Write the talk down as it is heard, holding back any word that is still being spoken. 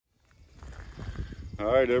All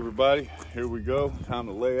right, everybody, here we go. Time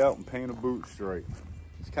to lay out and paint a Bootstripe.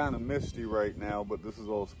 It's kind of misty right now, but this is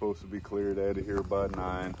all supposed to be cleared out of here by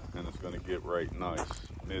 9, and it's going to get right nice,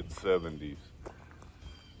 mid-70s.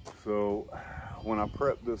 So when I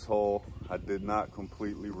prepped this hull, I did not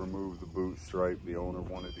completely remove the Bootstripe. The owner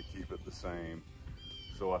wanted to keep it the same.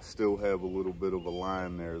 So I still have a little bit of a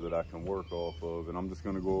line there that I can work off of, and I'm just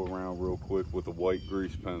going to go around real quick with a white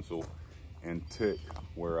grease pencil and tick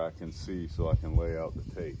where I can see so I can lay out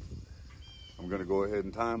the tape. I'm going to go ahead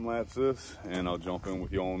and time lapse this, and I'll jump in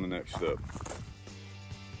with you all on the next step.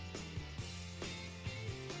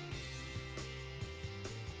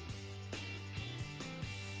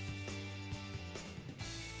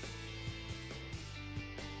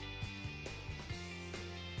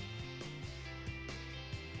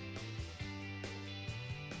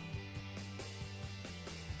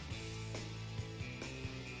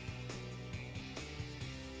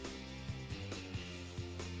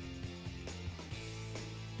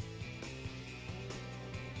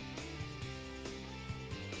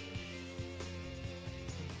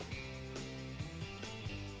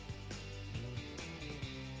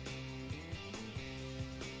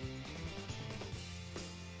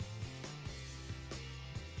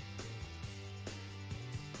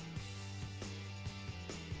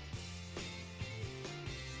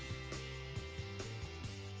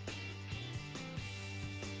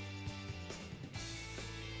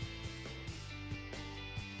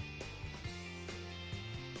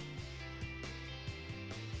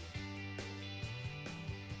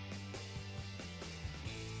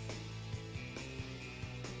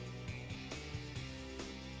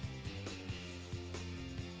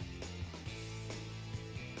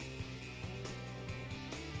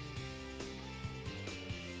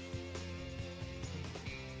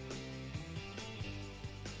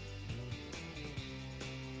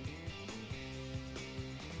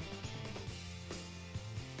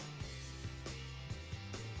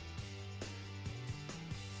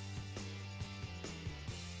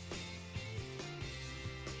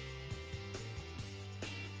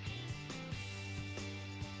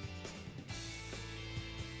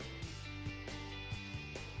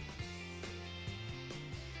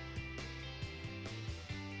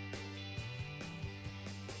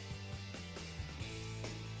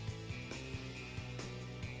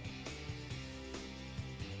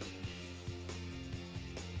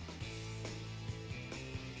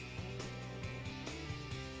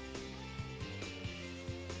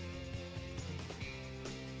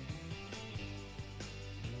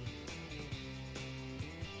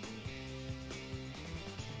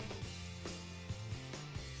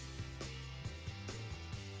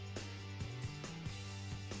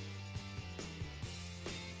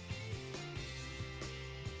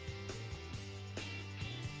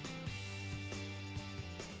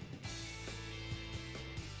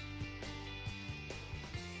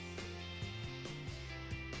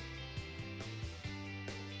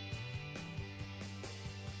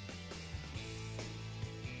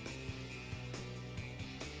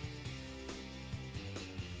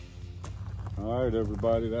 All right,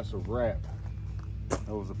 everybody, that's a wrap.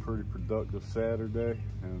 That was a pretty productive Saturday,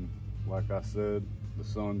 and like I said, the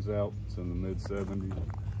sun's out. It's in the mid-70s.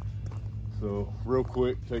 So real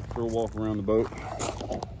quick, take you for a walk around the boat.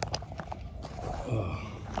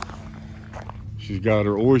 She's got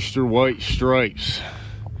her oyster white stripes,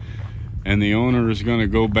 and the owner is going to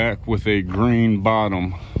go back with a green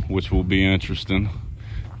bottom, which will be interesting.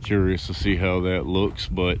 Curious to see how that looks,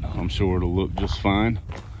 but I'm sure it'll look just fine.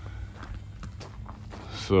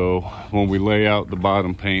 So when we lay out the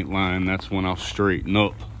bottom paint line, that's when I'll straighten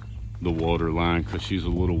up the water line, because she's a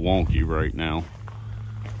little wonky right now.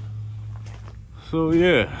 So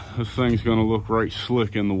yeah, this thing's gonna look right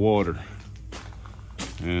slick in the water,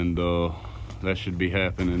 and that should be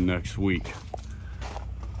happening next week.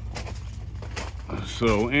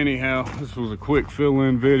 So anyhow, this was a quick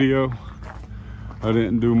fill-in video. I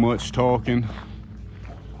didn't do much talking.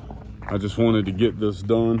 I just wanted to get this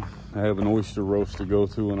done. I have an oyster roast to go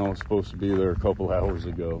to, and I was supposed to be there a couple hours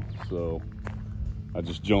ago. So I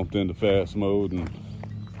just jumped into fast mode and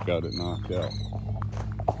got it knocked out.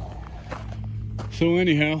 So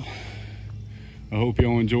anyhow, I hope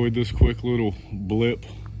y'all enjoyed this quick little blip,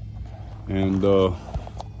 and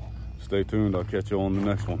stay tuned. I'll catch you on the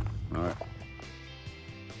next one. All right.